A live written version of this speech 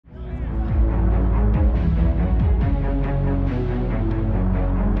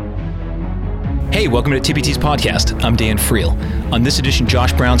Hey, welcome to TBT's podcast. I'm Dan Friel. On this edition,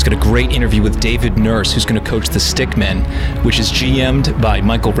 Josh Brown's got a great interview with David Nurse, who's going to coach the Stickmen, which is GM'd by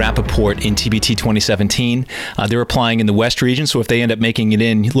Michael Rappaport in TBT 2017. They're applying in the West region, so if they end up making it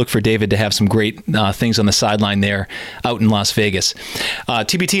in, look for David to have some great things on the sideline there out in Las Vegas.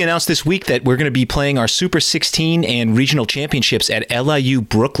 TBT announced this week that we're going to be playing our Super 16 and regional championships at LIU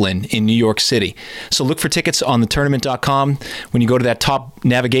Brooklyn in New York City. So look for tickets on thetournament.com. When you go to that top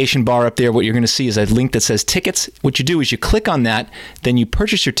navigation bar up there, what you're going to see is a link that says tickets. What you do is you click on that, then you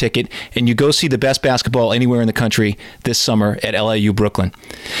purchase your ticket, and you go see the best basketball anywhere in the country this summer at LIU Brooklyn.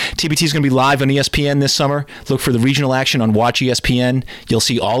 TBT is going to be live on ESPN this summer. Look for the regional action on Watch ESPN. You'll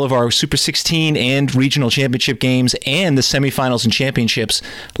see all of our Super 16 and regional championship games and the semifinals and championships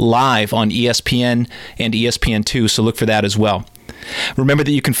live on ESPN and ESPN2, so look for that as well. Remember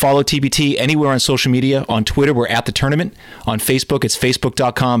that you can follow TBT anywhere on social media. On Twitter, we're at The Tournament. On Facebook, it's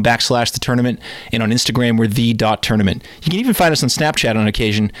facebook.com/The Tournament. And on Instagram, we're the.tournament. You can even find us on Snapchat on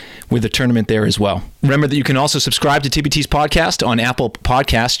occasion with The Tournament there as well. Remember that you can also subscribe to TBT's podcast on Apple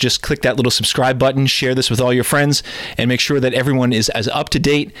Podcasts. Just click that little subscribe button, share this with all your friends, and make sure that everyone is as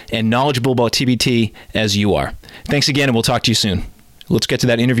up-to-date and knowledgeable about TBT as you are. Thanks again, and we'll talk to you soon. Let's get to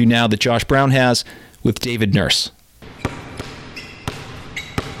that interview now that Josh Brown has with David Nurse.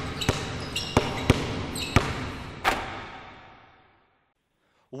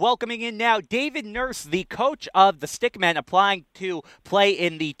 Welcoming in now David Nurse, the coach of the Stickmen, applying to play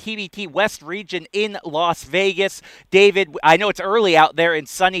in the TBT West region in Las Vegas. David, I know it's early out there in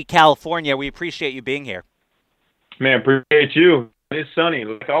sunny California. We appreciate you being here. Man, appreciate you. It's sunny,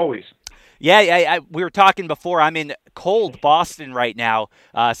 like always. Yeah, we were talking before. I'm in cold Boston right now,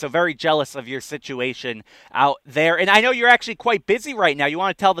 so very jealous of your situation out there. And I know you're actually quite busy right now. You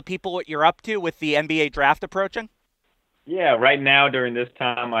want to tell the people what you're up to with the NBA draft approaching? Yeah, right now during this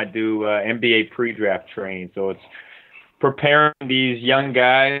time I do NBA pre-draft training. So it's preparing these young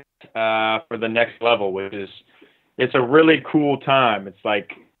guys for the next level, it's a really cool time. It's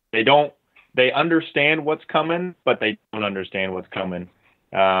like they understand what's coming, but they don't understand what's coming.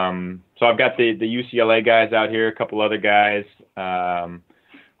 So I've got the UCLA guys out here, a couple other guys.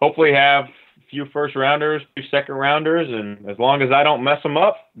 Hopefully have a few first rounders, few second rounders, and as long as I don't mess them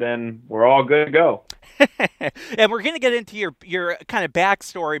up, then we're all good to go. And we're going to get into your kind of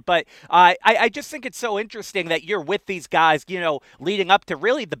backstory, but I just think it's so interesting that you're with these guys, leading up to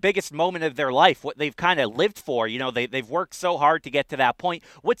really the biggest moment of their life, what they've kind of lived for. They've worked so hard to get to that point.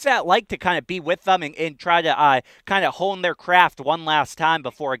 What's that like to kind of be with them and try to kind of hone their craft one last time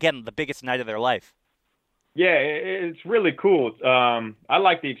before, again, the biggest night of their life? Yeah, it's really cool. I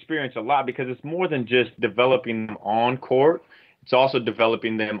like the experience a lot because it's more than just developing them on court. It's also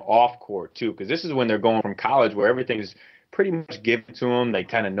developing them off court too, because this is when they're going from college where everything is pretty much given to them. They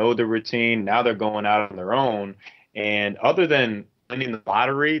kind of know the routine. Now they're going out on their own. And other than winning the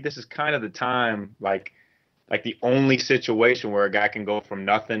lottery, this is kind of the time, like the only situation where a guy can go from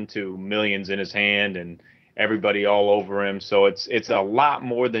nothing to millions in his hand and everybody all over him. So it's a lot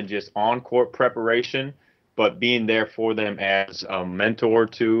more than just on-court preparation, but being there for them as a mentor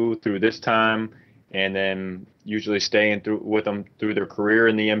too through this time, and then usually staying with them through their career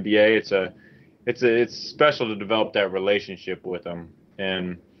in the NBA. It's special to develop that relationship with them,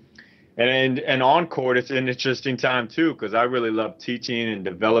 and on court it's an interesting time too, because I really love teaching and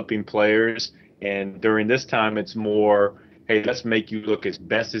developing players. And during this time, it's more, hey, let's make you look as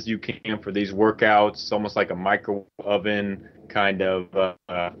best as you can for these workouts. It's almost like a micro oven kind of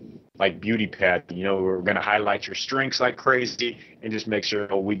like beauty pad. We're going to highlight your strengths like crazy and just make sure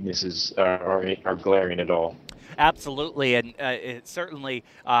no weaknesses are glaring at all. Absolutely, and it's certainly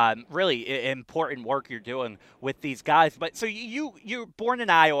really important work you're doing with these guys. But so you're born in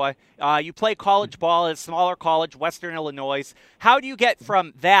Iowa. You play college ball at a smaller college, Western Illinois. How do you get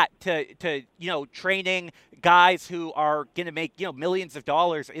from that to training guys who are going to make millions of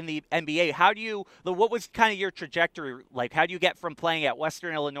dollars in the NBA? What was kind of your trajectory like? How do you get from playing at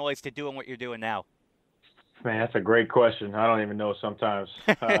Western Illinois to doing what you're doing now? Man, that's a great question. I don't even know sometimes.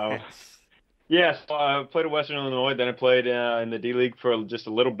 Yes, I played at Western Illinois. Then I played in the D-League for just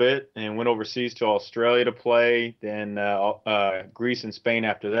a little bit and went overseas to Australia to play, then Greece and Spain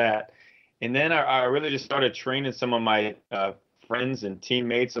after that. And then I really just started training some of my friends and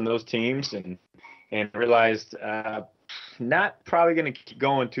teammates on those teams and realized not probably going to keep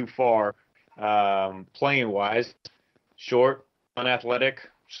going too far playing-wise. Short, unathletic,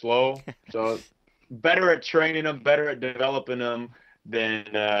 slow. So better at training them, better at developing them than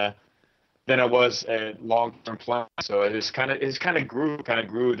I was at long-term plan. So it kind of grew.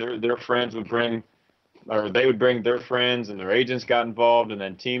 Their friends would bring or they would bring their friends, and their agents got involved, and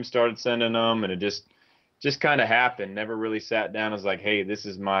then teams started sending them, and it just kind of happened. Never really sat down and was like, hey, this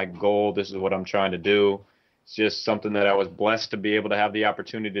is my goal. This is what I'm trying to do. It's just something that I was blessed to be able to have the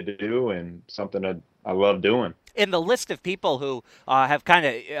opportunity to do, and something that I love doing. And the list of people who have kind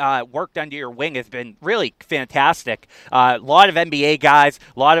of worked under your wing has been really fantastic. A lot of NBA guys,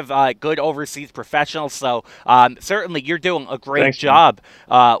 a lot of good overseas professionals. So certainly you're doing a great job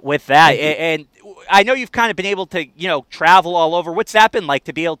with that. And I know you've kind of been able to, travel all over. What's that been like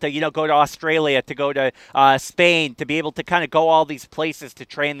to be able to, go to Australia, to go to Spain, to be able to kind of go all these places to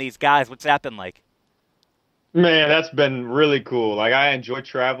train these guys? What's that been like? Man, that's been really cool. Like, I enjoy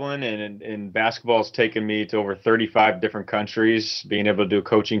traveling, and basketball's taken me to over 35 different countries, being able to do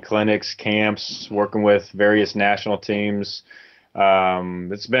coaching clinics, camps, working with various national teams.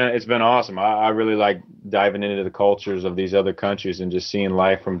 It's been awesome. I really like diving into the cultures of these other countries and just seeing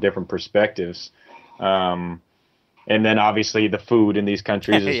life from different perspectives. And then obviously the food in these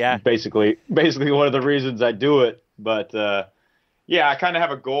countries is basically one of the reasons I do it. But I kind of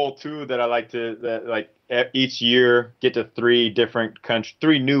have a goal too that I like to each year get to three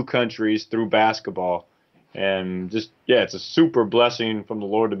new countries through basketball, and it's a super blessing from the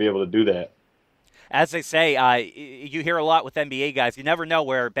Lord to be able to do that. As they say, you hear a lot with NBA guys. You never know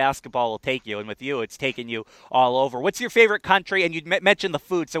where basketball will take you, and with you, it's taken you all over. What's your favorite country? And you mentioned the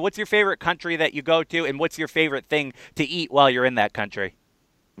food. So what's your favorite country that you go to, and what's your favorite thing to eat while you're in that country?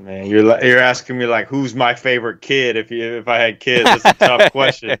 Man, you're asking me like, who's my favorite kid? If I had kids, that's a tough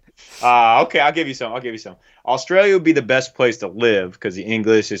question. Okay, I'll give you some. Australia would be the best place to live because the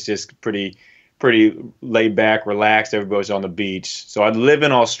English is just pretty laid back, relaxed. Everybody's on the beach. So I'd live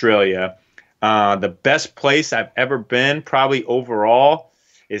in Australia. The best place I've ever been, probably overall,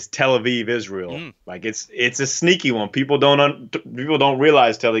 is Tel Aviv, Israel. Like, it's a sneaky one. People don't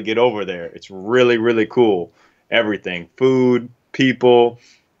realize till they get over there. It's really, really cool. Everything, food, people,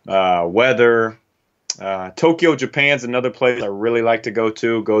 weather. Tokyo, Japan's another place I really like to go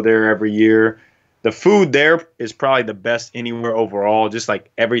to. Go there every year. The food there is probably the best anywhere overall. Just like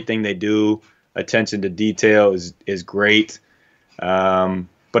everything they do, attention to detail is great.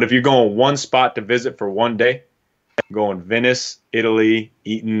 But if you're going one spot to visit for one day, I'm going Venice, Italy,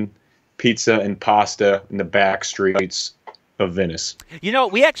 eating pizza and pasta in the back streets of Venice.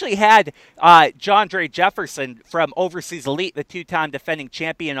 We actually had John Dre Jefferson from Overseas Elite, the two-time defending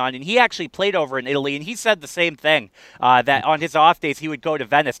champion, on, and he actually played over in Italy, and he said the same thing, that on his off days he would go to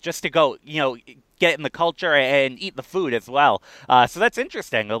Venice just to go, get in the culture and eat the food as well. So that's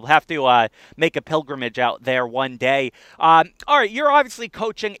interesting. We'll have to make a pilgrimage out there one day. All right, you're obviously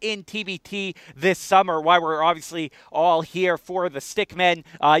coaching in TBT this summer, while we're obviously all here for the Stickmen.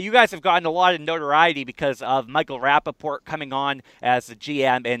 You guys have gotten a lot of notoriety because of Michael Rappaport coming on as the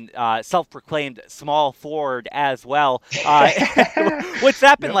GM and self-proclaimed small forward as well. What's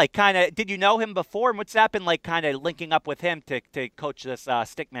that been like? Did you know him before? And what's that been like kind of linking up with him to coach this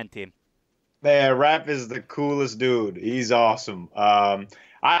Stickmen team? Man, Rap is the coolest dude. He's awesome.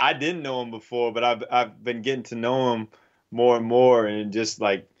 I didn't know him before, but I've been getting to know him more and more, and just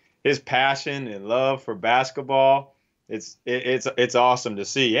like his passion and love for basketball, it's awesome to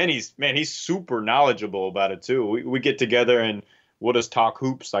see. And he's super knowledgeable about it too. We get together and we'll just talk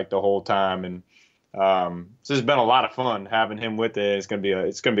hoops like the whole time, and so it's been a lot of fun having him with it. It's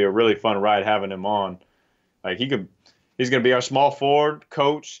gonna be a really fun ride having him on. Like he's gonna be our small forward,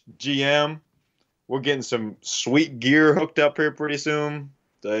 coach, GM. We're getting some sweet gear hooked up here pretty soon.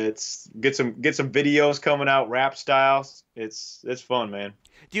 It's get some videos coming out rap styles. It's fun, man.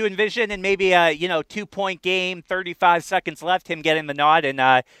 Do you envision in maybe a 2-point game, 35 seconds left, him getting the nod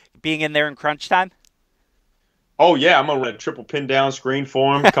and being in there in crunch time? Oh yeah, I'm gonna run a triple pin down screen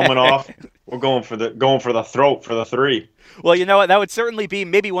for him coming off. We're going for the throat for the three. Well, you know what? That would certainly be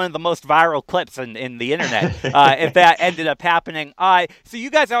maybe one of the most viral clips in the internet if that ended up happening. So you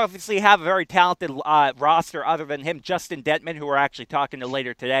guys obviously have a very talented roster other than him, Justin Detman, who we're actually talking to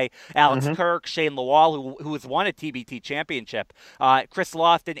later today, Alex Kirk, Shane Lawal, who has won a TBT championship, Chris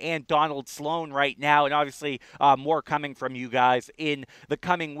Lofton, and Donald Sloan right now, and obviously more coming from you guys in the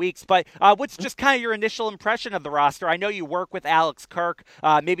coming weeks. But what's just kind of your initial impression of the roster? I know you work with Alex Kirk,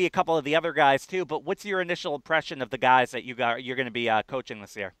 maybe a couple of the other guys too, but what's your initial impression of the guys that you're going to be coaching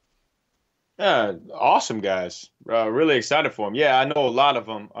this year? Yeah, awesome guys. Really excited for them. Yeah, I know a lot of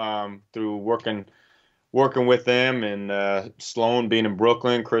them through working with them, and Sloan being in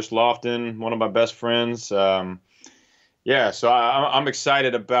Brooklyn, Chris Lofton, one of my best friends. So I'm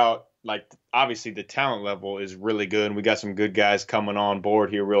excited about, like, obviously the talent level is really good, and we got some good guys coming on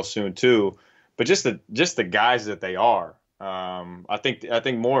board here real soon too. But just the guys that they are. I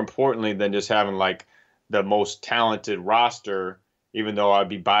think more importantly than just having like the most talented roster, even though I'd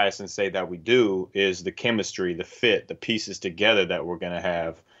be biased and say that we do, is the chemistry, the fit, the pieces together that we're going to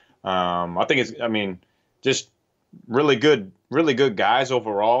have. I think just really good guys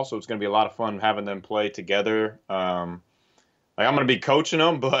overall. So it's going to be a lot of fun having them play together. I'm going to be coaching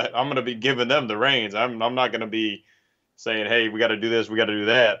them, but I'm going to be giving them the reins. I'm not going to be saying, hey, we got to do this, we got to do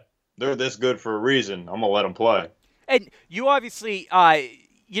that. They're this good for a reason. I'm going to let them play. And you obviously,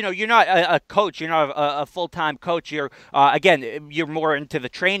 you're not a coach. You're not a full-time coach. You're, again, you're more into the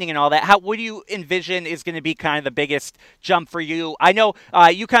training and all that. What do you envision is going to be kind of the biggest jump for you? I know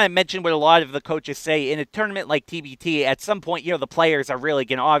you kind of mentioned what a lot of the coaches say. In a tournament like TBT, at some point, the players are really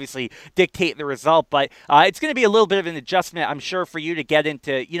going to obviously dictate the result. But it's going to be a little bit of an adjustment, I'm sure, for you to get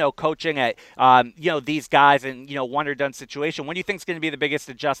into, coaching at, these guys in, one-or-done situation. What do you think is going to be the biggest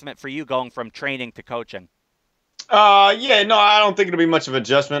adjustment for you going from training to coaching? I don't think it'll be much of an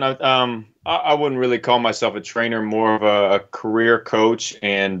adjustment. I wouldn't really call myself a trainer, more of a career coach,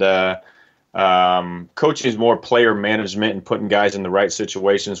 and coaching is more player management and putting guys in the right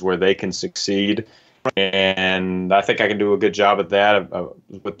situations where they can succeed. And I think I can do a good job at that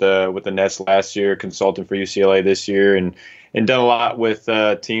with the Nets last year, consulting for UCLA this year, and done a lot with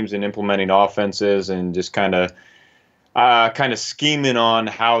teams in implementing offenses and just kind of scheming on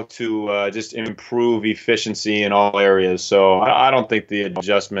how to just improve efficiency in all areas. So I don't think the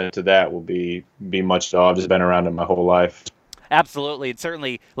adjustment to that will be much at all. I've just been around it my whole life. Absolutely. And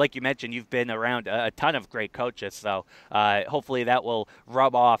certainly, like you mentioned, you've been around a ton of great coaches. So hopefully that will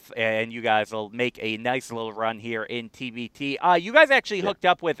rub off and you guys will make a nice little run here in TBT. You guys actually hooked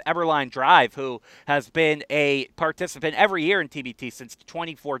up with Eberline Drive, who has been a participant every year in TBT since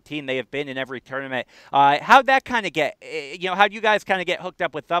 2014. They have been in every tournament. How'd that kind of get, how'd you guys kind of get hooked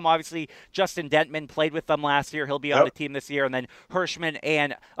up with them? Obviously, Justin Dentman played with them last year. He'll be on the team this year. And then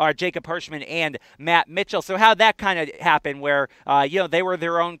Jacob Hirschman and Matt Mitchell. So how'd that kind of happen where they were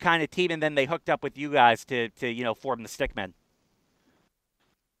their own kind of team, and then they hooked up with you guys to form the Stickmen?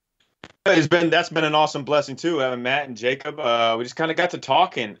 That's been an awesome blessing too, having Matt and Jacob. We just kind of got to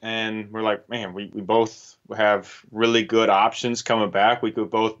talking, and we're like, man, we both have really good options coming back. We could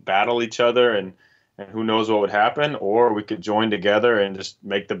both battle each other, and who knows what would happen, or we could join together and just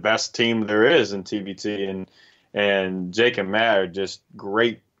make the best team there is in TBT. And Jake and Matt are just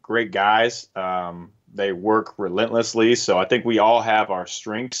great guys. They work relentlessly. So I think we all have our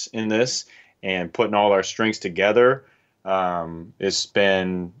strengths in this, and putting all our strengths together, it's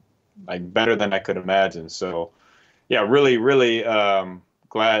been like better than I could imagine. So yeah, really, really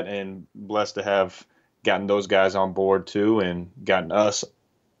glad and blessed to have gotten those guys on board too, and gotten us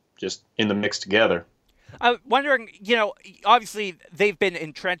just in the mix together. I'm wondering, obviously they've been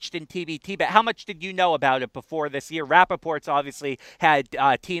entrenched in TBT, but how much did you know about it before this year? Rappaport's obviously had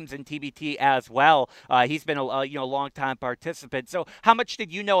teams in TBT as well. He's been a long-time participant. So how much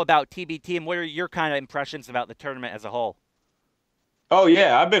did you know about TBT, and what are your kind of impressions about the tournament as a whole? Oh,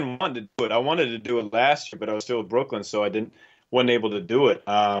 yeah, I've been wanting to do it. I wanted to do it last year, but I was still in Brooklyn, so I wasn't able to do it.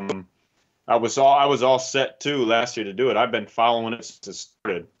 I was all set, too, last year to do it. I've been following it since it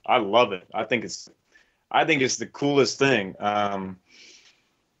started. I love it. I think it's the coolest thing.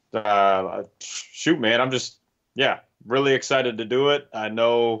 Shoot, man, I'm just, really excited to do it. I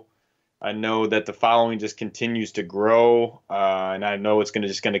know that the following just continues to grow, and I know it's going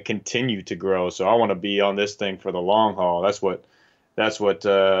to continue to grow. So I want to be on this thing for the long haul. That's what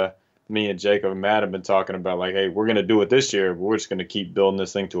me and Jacob and Matt have been talking about, like, hey, we're going to do it this year, but we're just going to keep building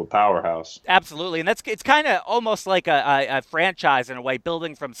this thing to a powerhouse. Absolutely. And it's kind of almost like a franchise in a way,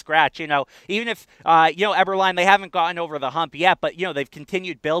 building from scratch. Even if, Eberline, they haven't gotten over the hump yet, but, they've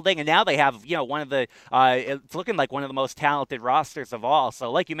continued building, and now they have, one of the, it's looking like one of the most talented rosters of all.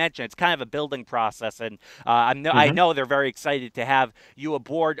 So like you mentioned, it's kind of a building process, and I know they're very excited to have you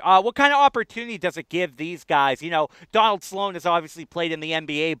aboard. What kind of opportunity does it give these guys? Donald Sloan has obviously played in the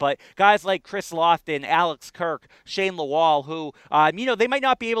NBA, but guys like Chris Lofton, Alex Kirk, Shane Lawal, who, they might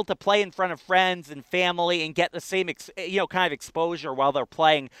not be able to play in front of friends and family and get the same, kind of exposure while they're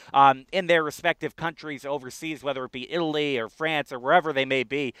playing in their respective countries overseas, whether it be Italy or France or wherever they may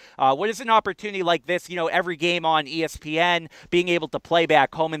be. What is an opportunity like this, every game on ESPN, being able to play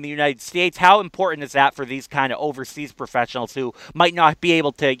back home in the United States? How important is that for these kind of overseas professionals who might not be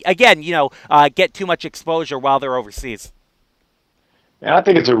able to, again, get too much exposure while they're overseas? And I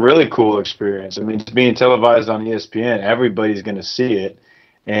think it's a really cool experience. I mean, it's being televised on ESPN. Everybody's going to see it,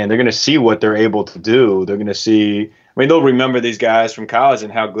 and they're going to see what they're able to do. They're going to see – they'll remember these guys from college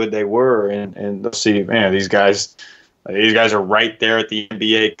and how good they were, and they'll see, man, these guys are right there at the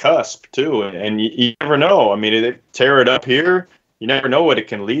NBA cusp too. And you never know. They tear it up here. You never know what it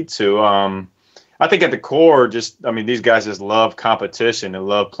can lead to. I I think at the core, these guys just love competition and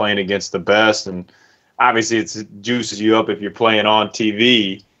love playing against the best. And obviously it juices you up if you're playing on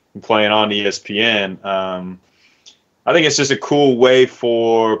TV and playing on ESPN. I think it's just a cool way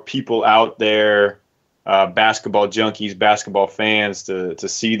for people out there, basketball junkies, basketball fans, to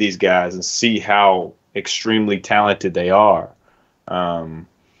see these guys and see how extremely talented they are. I'm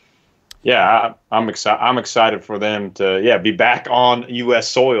excited for them to be back on U.S.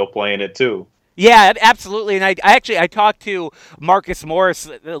 soil playing it too. Yeah, absolutely. And I talked to Marcus Morris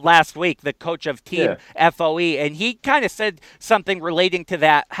last week, the coach of Team FOE, and he kind of said something relating to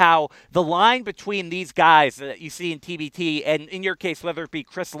that, how the line between these guys that you see in TBT, and in your case, whether it be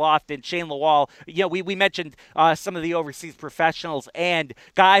Chris Lofton, Shane Lawal, we mentioned some of the overseas professionals and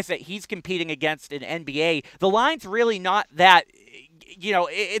guys that he's competing against in NBA. The line's really not that.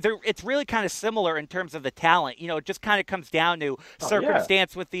 It's really kind of similar in terms of the talent. It just kind of comes down to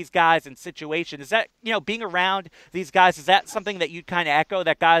circumstance with these guys and situation. Is that, being around these guys, is that something that you'd kind of echo,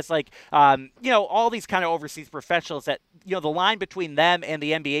 that guys like, all these kind of overseas professionals, that, the line between them and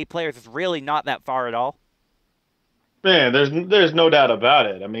the NBA players is really not that far at all? Man, there's no doubt about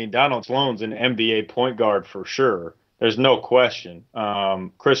it. I mean, Donald Sloan's an NBA point guard for sure. There's no question.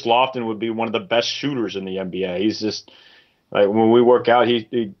 Chris Lofton would be one of the best shooters in the NBA. He's just... like when we work out,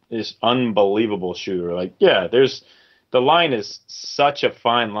 he is unbelievable shooter. The line is such a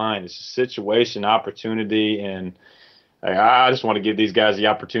fine line. It's a situation, opportunity, and I just want to give these guys the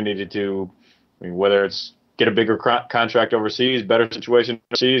opportunity to, whether it's get a bigger contract overseas, better situation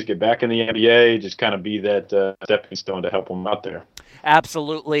overseas, get back in the NBA, just kind of be that stepping stone to help them out there.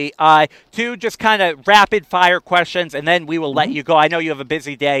 Absolutely. Two just kind of rapid fire questions, and then we will let you go. I know you have a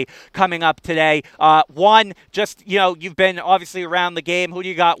busy day coming up today. One, just, you've been obviously around the game. Who do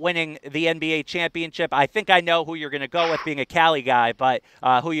you got winning the NBA championship? I think I know who you're going to go with, being a Cali guy, but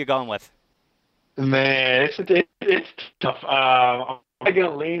who are you going with? Man, it's tough. I'm going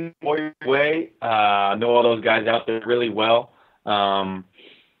to lean Warriors way. I know all those guys out there really well.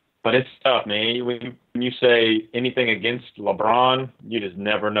 But it's tough, man. When you say anything against LeBron, you just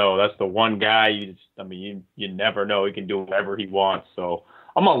never know. That's the one guy you never know. He can do whatever he wants. So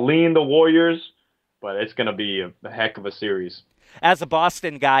I'm going to lean the Warriors, but it's going to be a heck of a series. As a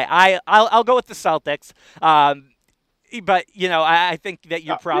Boston guy, I'll go with the Celtics. But, I think that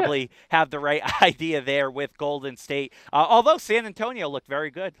you probably have the right idea there with Golden State. Although San Antonio looked very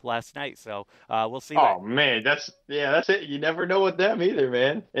good last night, so we'll see. Oh, man, that's it. You never know with them either,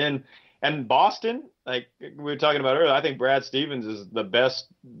 man. And Boston, like we were talking about earlier, I think Brad Stevens is the best,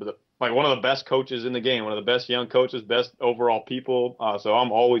 one of the best coaches in the game, one of the best young coaches, best overall people. So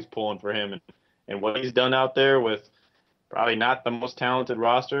I'm always pulling for him. And what he's done out there with probably not the most talented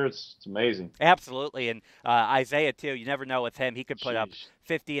roster. It's amazing. Absolutely. And Isaiah, too. You never know with him. He could put up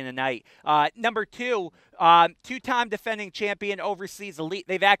 50 in a night. Number two, two-time defending champion overseas elite.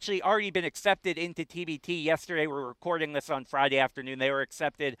 They've actually already been accepted into TBT. Yesterday, we're recording this on Friday afternoon. They were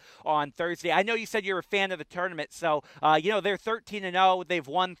accepted on Thursday. I know you said you're a fan of the tournament, so, they're 13-0. They've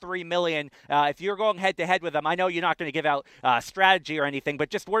won $3 million. If you're going head-to-head with them, I know you're not going to give out strategy or anything, but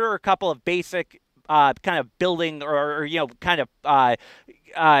just what are a couple of basic kind of building or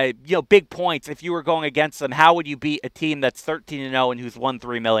big points if you were going against them? How would you beat a team that's 13-0 and who's won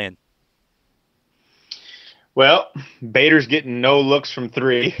 $3 million? Well, Bader's getting no looks from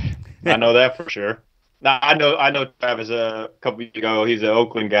three. I know that for sure. Now, I know Travis a couple years ago. He's an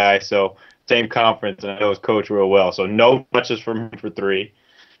Oakland guy, so same conference, and I know his coach real well. So no touches from him for three.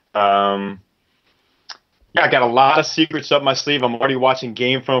 I got a lot of secrets up my sleeve. I'm already watching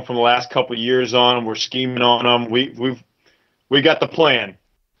game from the last couple of years on them. We're scheming on them. We got the plan.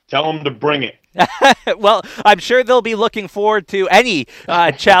 Tell them to bring it. Well, I'm sure they'll be looking forward to any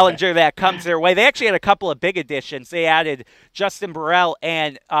challenger that comes their way. They actually had a couple of big additions. They added Justin Burrell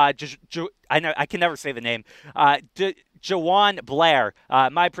and I can never say the name. Jawan Blair.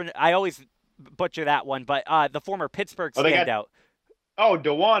 I always butcher that one, but the former Pittsburgh standout.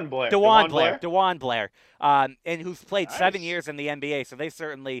 DeJuan Blair. DeJuan Blair. And who's played 7 years in the NBA, so they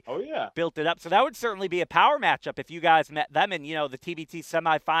certainly built it up. So that would certainly be a power matchup if you guys met them in, the TBT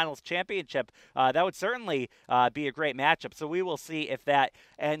semifinals championship. That would certainly be a great matchup. So we will see if that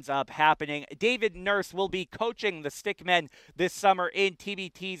ends up happening. David Nurse will be coaching the Stickmen this summer in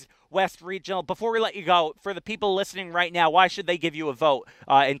TBT's West Regional. Before we let you go, for the people listening right now, why should they give you a vote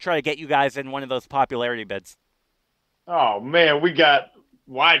and try to get you guys in one of those popularity bids? Oh, man,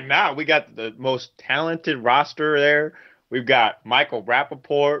 why not? We got the most talented roster there. We've got Michael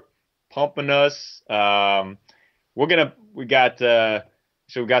Rappaport pumping us. We got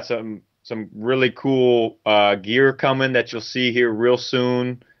some really cool gear coming that you'll see here real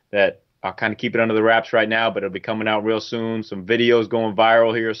soon that I'll kind of keep it under the wraps right now, but it'll be coming out real soon. Some videos going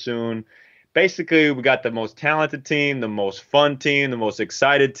viral here soon. Basically, we got the most talented team, the most fun team, the most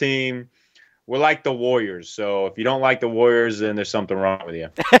excited team. We're like the Warriors. So if you don't like the Warriors, then there's something wrong with you.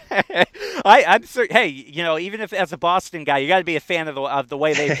 I'm certain. Hey, even if as a Boston guy, you got to be a fan of the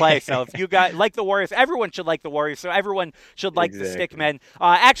way they play. So if you got like the Warriors, everyone should like the Warriors. So everyone should like the Stickmen.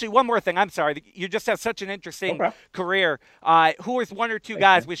 Actually, one more thing. I'm sorry. You just have such an interesting career. Who is one or two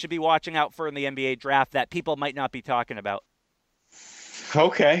guys we should be watching out for in the NBA draft that people might not be talking about?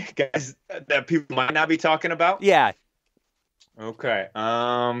 Okay, guys that people might not be talking about. Yeah. Okay.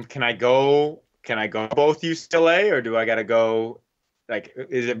 Can I go both UCLA, or do I gotta go? Like,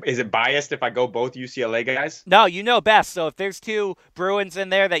 is it biased if I go both UCLA guys? No, you know best. So if there's two Bruins in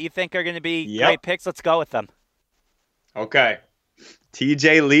there that you think are going to be great picks, let's go with them. Okay.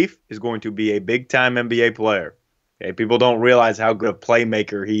 TJ Leaf is going to be a big-time NBA player. Okay, people don't realize how good a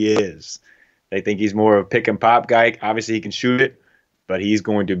playmaker he is. They think he's more of a pick-and-pop guy. Obviously, he can shoot it, but he's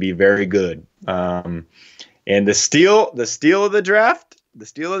going to be very good. And the steal of the draft,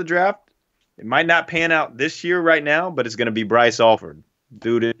 it might not pan out this year right now, but it's going to be Bryce Alford.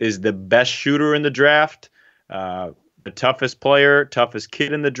 Dude is the best shooter in the draft, the toughest player, toughest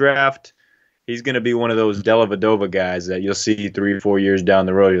kid in the draft. He's going to be one of those Dellavedova guys that you'll see 3 or 4 years down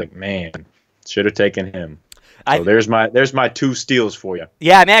the road. You're like, man, should have taken him. So there's my two steals for you.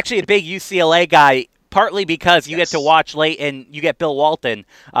 Yeah, I'm actually a big UCLA guy. Partly because you get to watch late and you get Bill Walton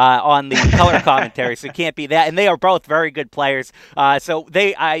on the color commentary, so it can't be that. And they are both very good players. So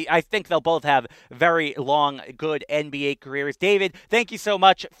I think they'll both have very long, good NBA careers. David, thank you so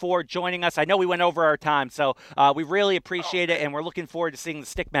much for joining us. I know we went over our time, so we really appreciate it, and we're looking forward to seeing the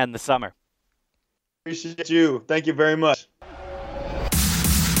Stickmen this summer. Appreciate you. Thank you very much.